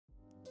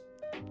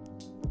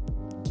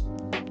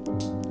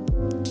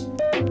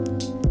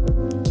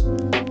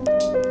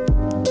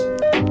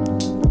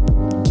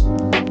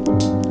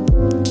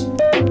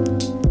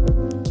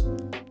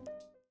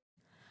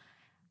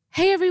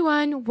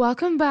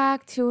welcome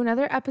back to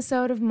another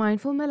episode of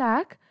Mindful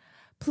Malak.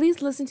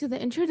 Please listen to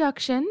the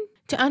introduction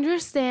to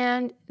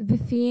understand the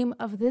theme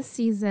of this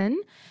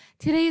season.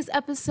 Today's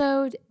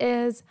episode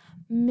is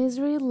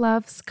Misery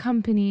Loves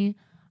Company.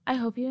 I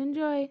hope you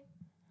enjoy.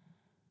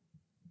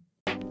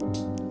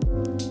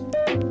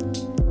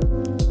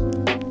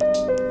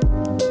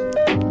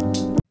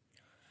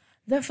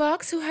 The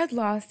fox who had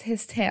lost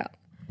his tail.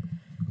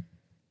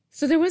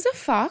 So there was a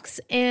fox,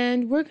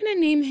 and we're going to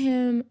name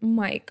him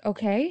Mike,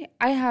 okay?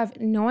 I have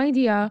no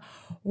idea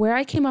where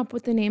I came up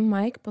with the name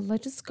Mike, but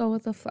let's just go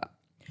with the flow.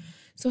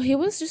 So he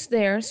was just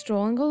there,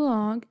 strolling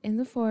along in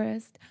the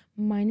forest,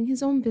 minding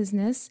his own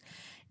business,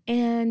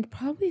 and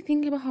probably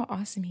thinking about how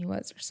awesome he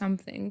was or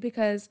something,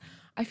 because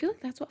I feel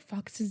like that's what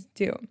foxes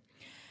do.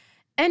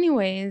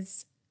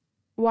 Anyways,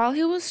 while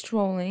he was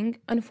strolling,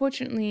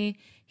 unfortunately,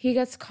 he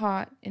gets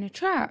caught in a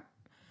trap.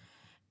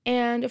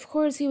 And of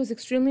course, he was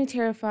extremely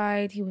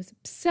terrified. He was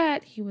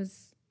upset. He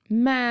was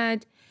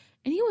mad.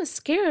 And he was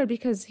scared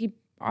because he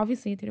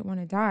obviously didn't want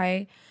to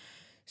die.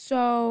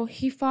 So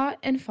he fought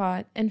and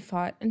fought and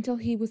fought until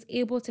he was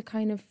able to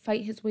kind of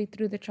fight his way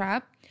through the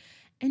trap.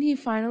 And he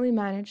finally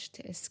managed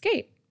to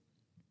escape.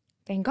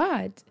 Thank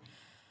God.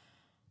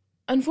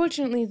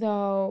 Unfortunately,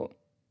 though,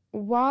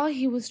 while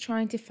he was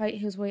trying to fight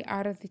his way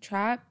out of the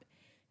trap,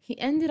 he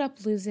ended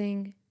up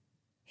losing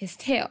his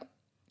tail.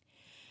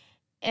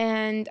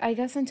 And I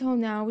guess until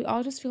now, we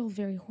all just feel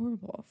very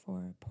horrible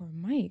for poor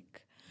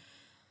Mike.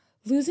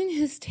 Losing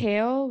his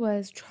tail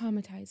was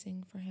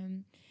traumatizing for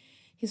him.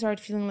 He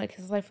started feeling like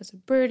his life was a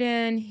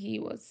burden. He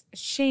was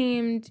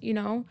ashamed, He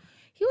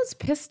was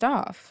pissed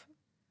off.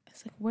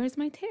 It's like, where's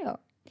my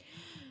tail?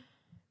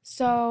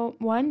 So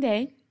one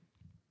day,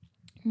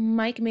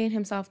 Mike made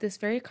himself this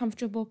very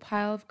comfortable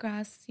pile of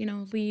grass,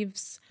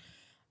 leaves,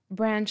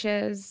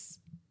 branches.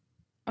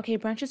 Okay,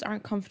 branches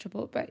aren't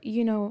comfortable, but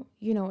you know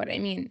what I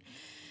mean.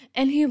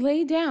 And he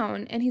lay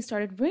down and he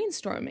started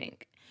brainstorming.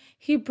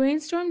 He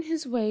brainstormed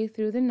his way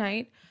through the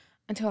night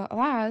until at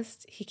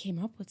last he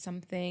came up with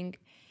something.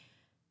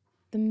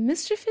 The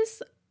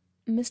mischievous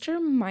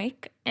Mr.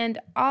 Mike, and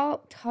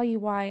I'll tell you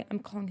why I'm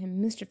calling him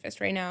mischievous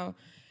right now.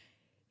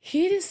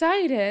 He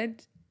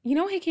decided,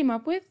 what he came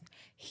up with?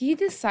 He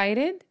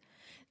decided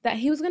that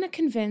he was going to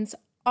convince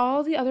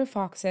all the other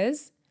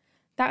foxes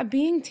that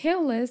being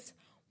tailless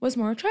was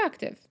more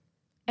attractive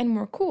and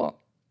more cool.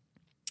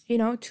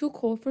 Too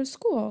cool for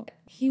school.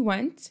 He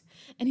went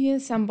and he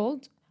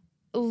assembled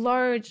a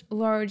large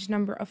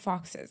number of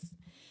foxes.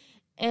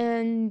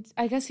 And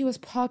I guess he was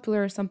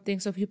popular or something,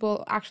 so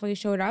people actually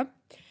showed up.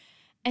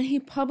 And he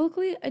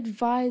publicly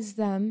advised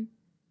them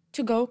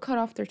to go cut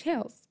off their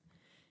tails.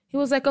 He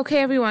was like, okay,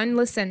 everyone,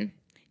 listen.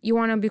 You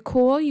want to be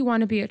cool, you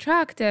want to be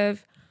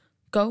attractive,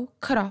 go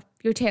cut off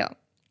your tail.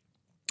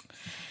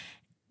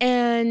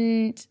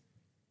 And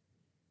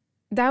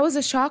that was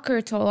a shocker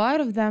to a lot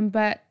of them,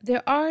 but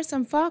there are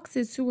some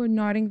foxes who were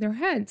nodding their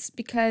heads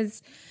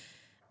because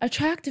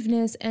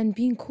attractiveness and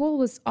being cool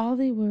was all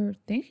they were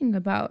thinking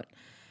about.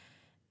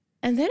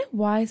 And then a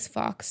wise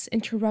fox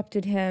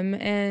interrupted him,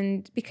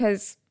 and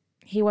because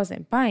he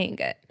wasn't buying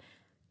it,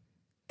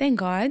 thank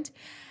God,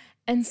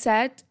 and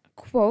said,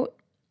 quote,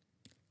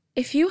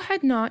 "If you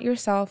had not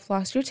yourself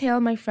lost your tail,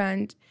 my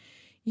friend,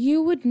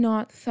 you would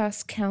not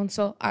thus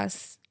counsel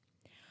us."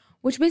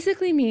 Which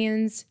basically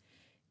means,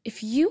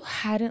 if you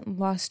hadn't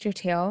lost your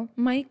tail,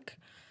 Mike,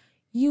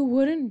 you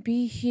wouldn't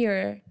be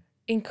here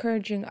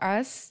encouraging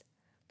us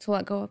to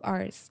let go of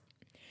ours.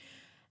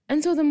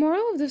 And so the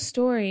moral of the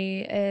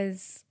story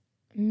is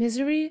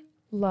misery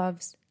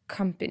loves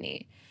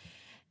company.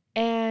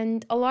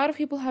 And a lot of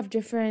people have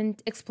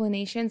different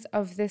explanations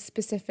of this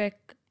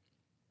specific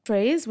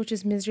phrase, which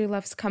is misery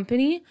loves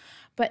company.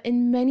 But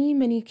in many,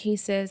 many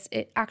cases,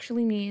 it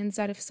actually means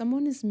that if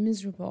someone is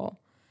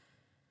miserable,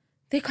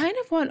 they kind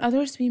of want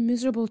others to be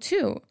miserable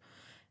too,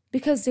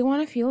 because they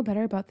want to feel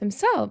better about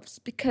themselves.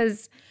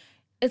 Because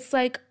it's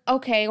like,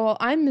 okay, well,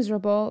 I'm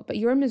miserable, but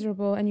you're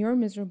miserable, and you're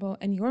miserable,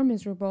 and you're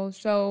miserable.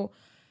 So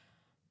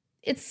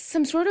it's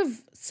some sort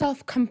of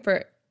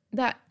self-comfort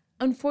that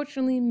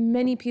unfortunately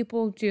many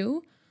people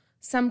do,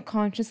 some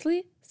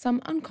consciously, some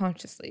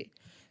unconsciously.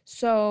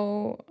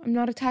 So I'm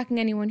not attacking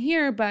anyone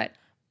here, but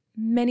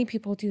many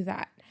people do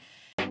that.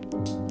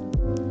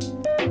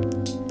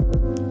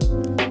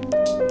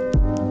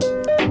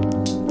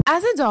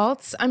 As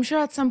adults, I'm sure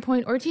at some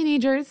point, or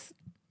teenagers,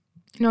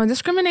 no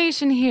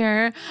discrimination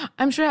here,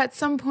 I'm sure at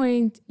some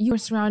point you were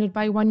surrounded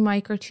by one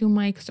mic or two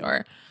mics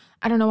or,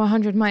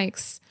 100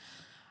 mics.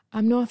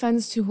 No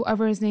offense to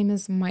whoever his name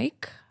is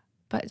Mike,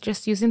 but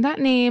just using that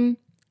name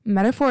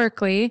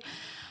metaphorically.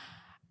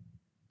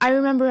 I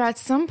remember at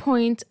some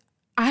point,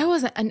 I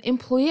was an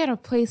employee at a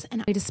place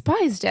and I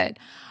despised it.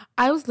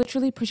 I was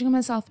literally pushing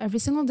myself every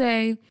single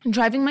day,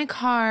 driving my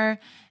car,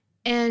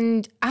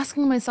 and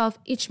asking myself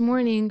each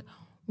morning,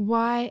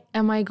 why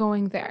am I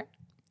going there?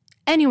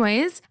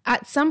 Anyways,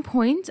 at some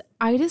point,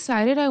 I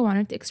decided I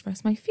wanted to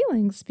express my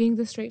feelings. Being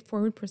the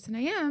straightforward person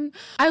I am,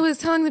 I was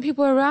telling the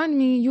people around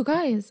me, you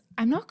guys,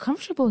 I'm not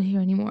comfortable here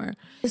anymore.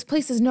 This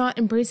place is not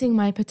embracing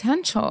my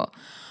potential.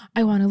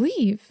 I want to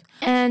leave.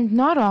 And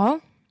not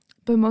all,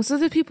 but most of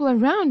the people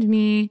around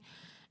me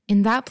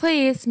in that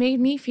place made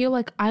me feel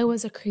like I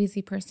was a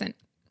crazy person.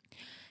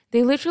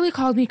 They literally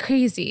called me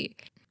crazy.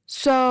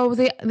 So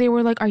they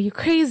were like, are you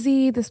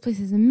crazy? This place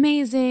is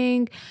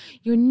amazing.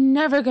 You're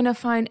never going to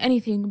find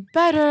anything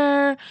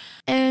better.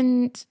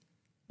 And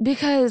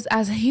because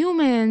as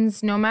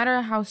humans, no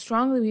matter how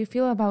strongly we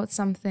feel about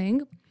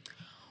something,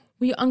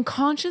 we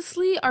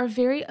unconsciously are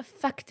very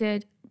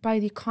affected by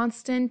the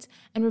constant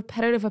and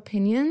repetitive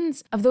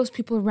opinions of those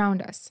people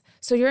around us.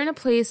 So you're in a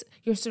place,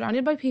 you're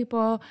surrounded by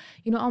people,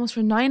 almost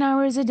for 9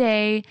 hours a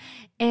day,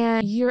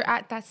 and you're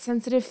at that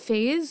sensitive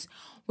phase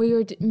where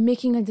you're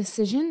making a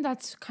decision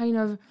that's kind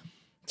of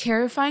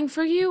terrifying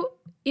for you,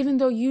 even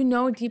though you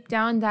know deep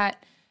down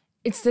that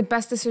it's the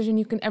best decision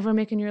you can ever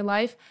make in your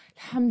life.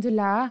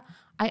 Alhamdulillah,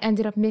 I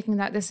ended up making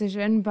that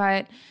decision.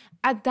 But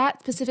at that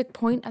specific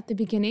point at the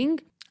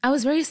beginning, I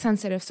was very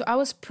sensitive. So I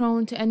was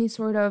prone to any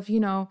sort of,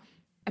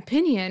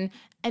 opinion,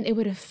 and it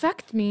would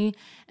affect me.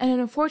 And it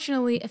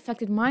unfortunately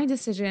affected my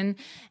decision.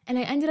 And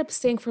I ended up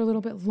staying for a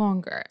little bit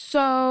longer.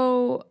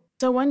 So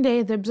one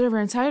day, the observer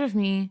inside of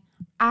me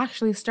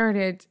actually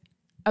started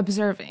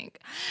observing.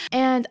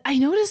 And I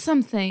noticed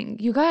something.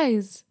 You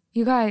guys,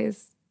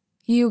 the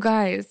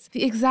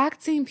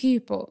exact same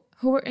people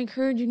who were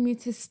encouraging me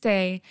to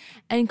stay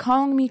and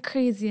calling me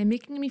crazy and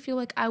making me feel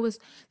like I was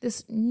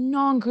this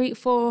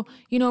non-grateful,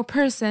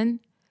 person,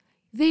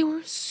 they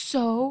were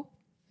so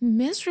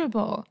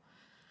miserable.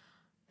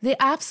 They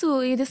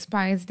absolutely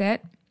despised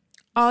it.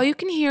 All you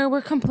can hear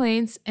were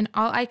complaints, and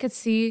all I could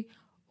see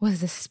was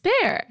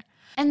despair.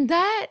 And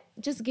that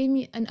just gave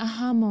me an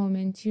aha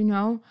moment,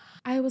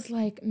 I was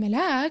like,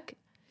 Malak,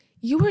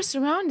 you were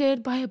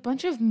surrounded by a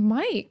bunch of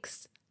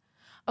mics.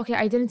 Okay,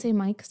 I didn't say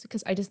mics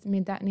because I just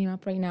made that name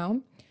up right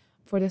now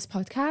for this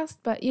podcast,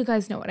 but you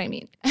guys know what I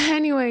mean.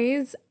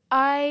 Anyways,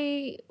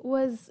 I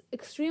was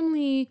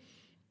extremely,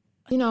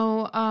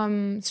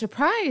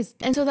 surprised.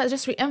 And so that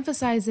just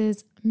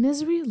reemphasizes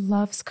misery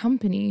loves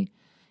company.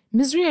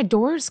 Misery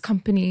adores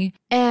company.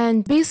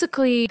 And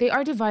basically, they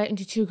are divided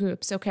into two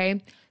groups,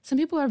 okay? Some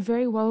people are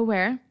very well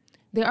aware.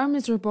 They are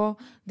miserable.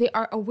 They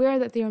are aware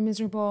that they are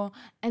miserable,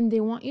 and they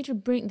want to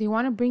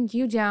bring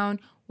you down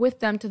with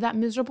them to that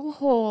miserable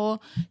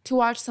hole to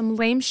watch some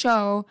lame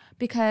show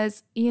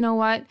because, you know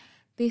what?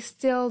 They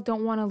still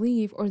don't want to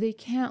leave, or they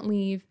can't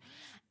leave,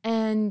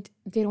 and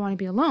they don't want to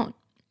be alone.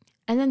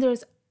 And then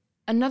there's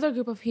another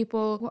group of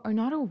people who are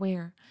not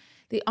aware.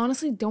 They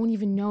honestly don't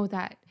even know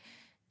that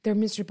they're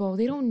miserable.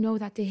 They don't know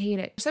that they hate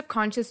it. Their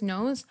subconscious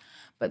knows,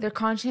 but their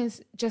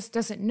conscience just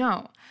doesn't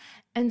know.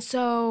 And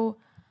so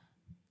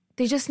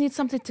they just need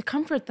something to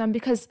comfort them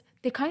because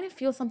they kind of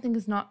feel something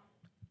is not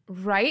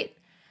right,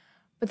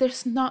 but they're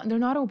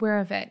not aware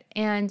of it.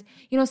 And,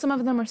 some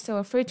of them are so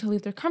afraid to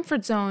leave their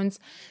comfort zones.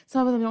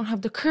 Some of them don't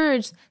have the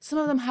courage. Some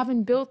of them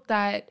haven't built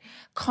that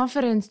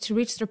confidence to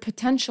reach their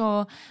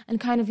potential and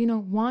kind of,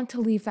 want to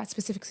leave that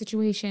specific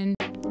situation.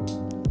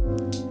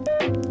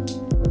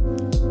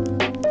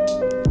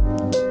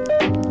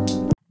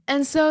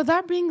 And so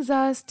that brings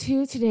us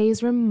to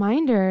today's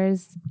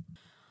reminders.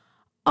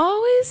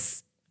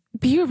 Always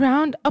be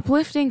around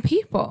uplifting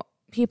people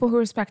who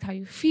respect how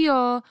you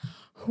feel,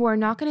 who are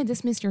not going to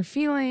dismiss your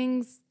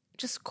feelings,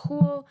 just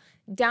cool,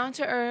 down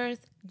to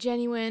earth,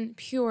 genuine,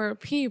 pure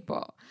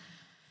people.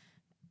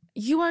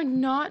 You are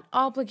not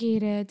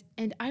obligated,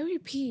 and I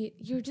repeat,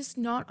 you're just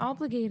not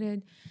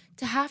obligated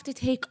to have to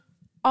take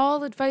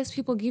all advice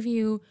people give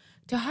you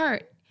to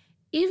heart,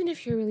 even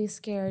if you're really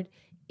scared,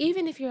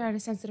 even if you're at a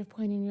sensitive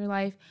point in your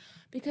life,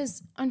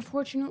 because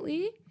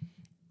unfortunately,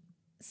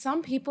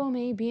 some people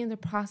may be in the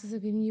process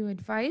of giving you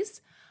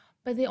advice,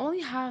 but they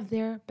only have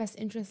their best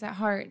interests at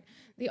heart.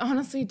 They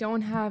honestly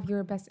don't have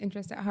your best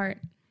interest at heart.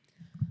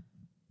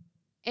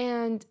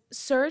 And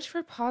search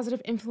for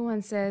positive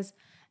influences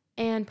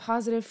and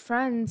positive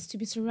friends to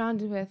be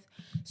surrounded with.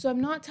 So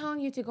I'm not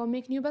telling you to go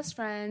make new best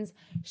friends,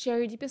 share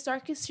your deepest,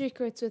 darkest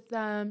secrets with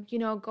them,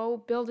 go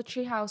build a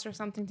treehouse or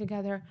something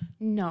together.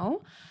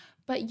 No,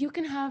 but you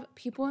can have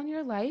people in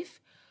your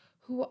life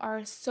who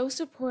are so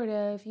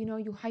supportive,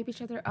 you hype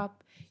each other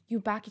up, you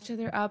back each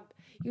other up,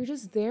 you're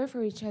just there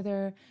for each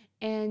other,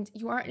 and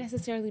you aren't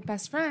necessarily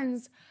best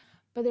friends,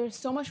 but there's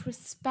so much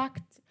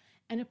respect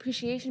and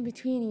appreciation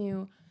between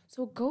you.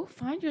 So go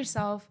find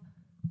yourself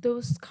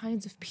those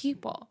kinds of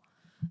people,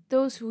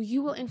 those who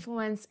you will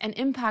influence and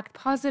impact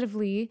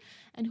positively,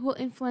 and who will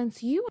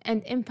influence you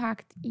and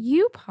impact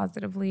you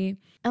positively.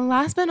 And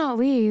last but not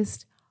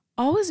least,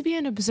 always be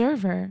an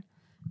observer.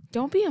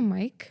 Don't be a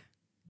mic.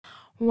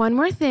 One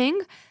more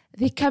thing,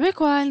 the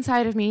Quebecois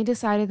inside of me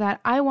decided that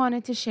I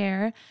wanted to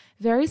share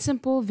very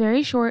simple,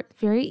 very short,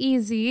 very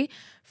easy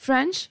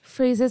French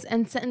phrases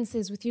and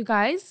sentences with you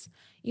guys.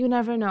 You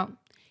never know.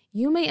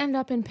 You may end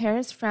up in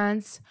Paris,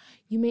 France.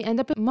 You may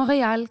end up in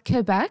Montreal,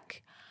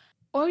 Quebec.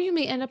 Or you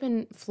may end up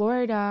in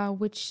Florida,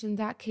 which in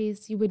that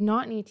case, you would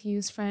not need to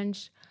use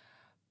French.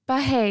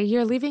 But hey,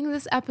 you're leaving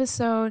this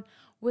episode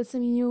with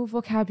some new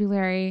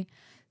vocabulary.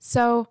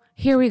 So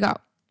here we go.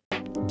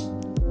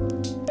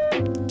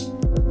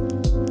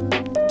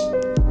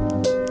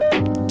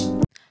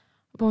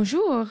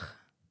 bonjour,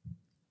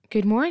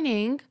 good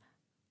morning,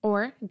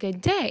 or good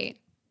day.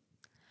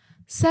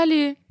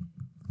 Salut,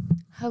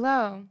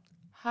 hello,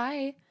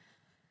 hi.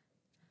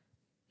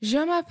 Je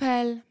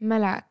m'appelle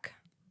Malak.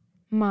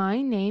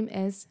 My name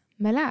is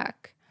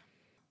Malak.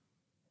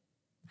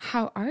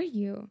 How are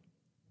you?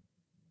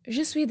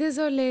 Je suis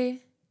désolé.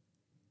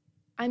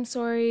 I'm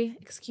sorry,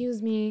 excuse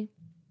me.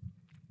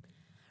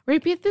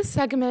 Repeat this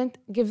segment,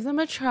 give them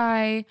a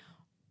try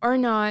or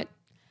not.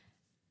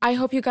 I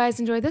hope you guys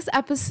enjoyed this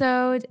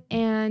episode.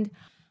 And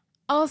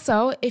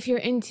also, if you're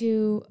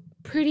into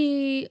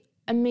pretty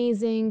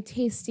amazing,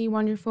 tasty,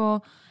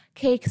 wonderful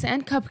cakes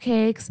and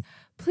cupcakes,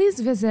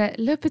 please visit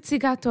Le Petit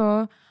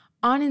Gâteau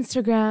on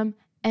Instagram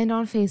and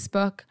on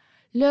Facebook.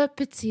 Le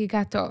Petit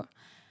Gâteau.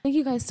 Thank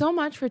you guys so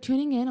much for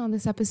tuning in on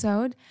this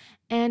episode,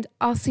 and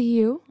I'll see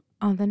you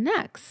on the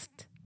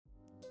next.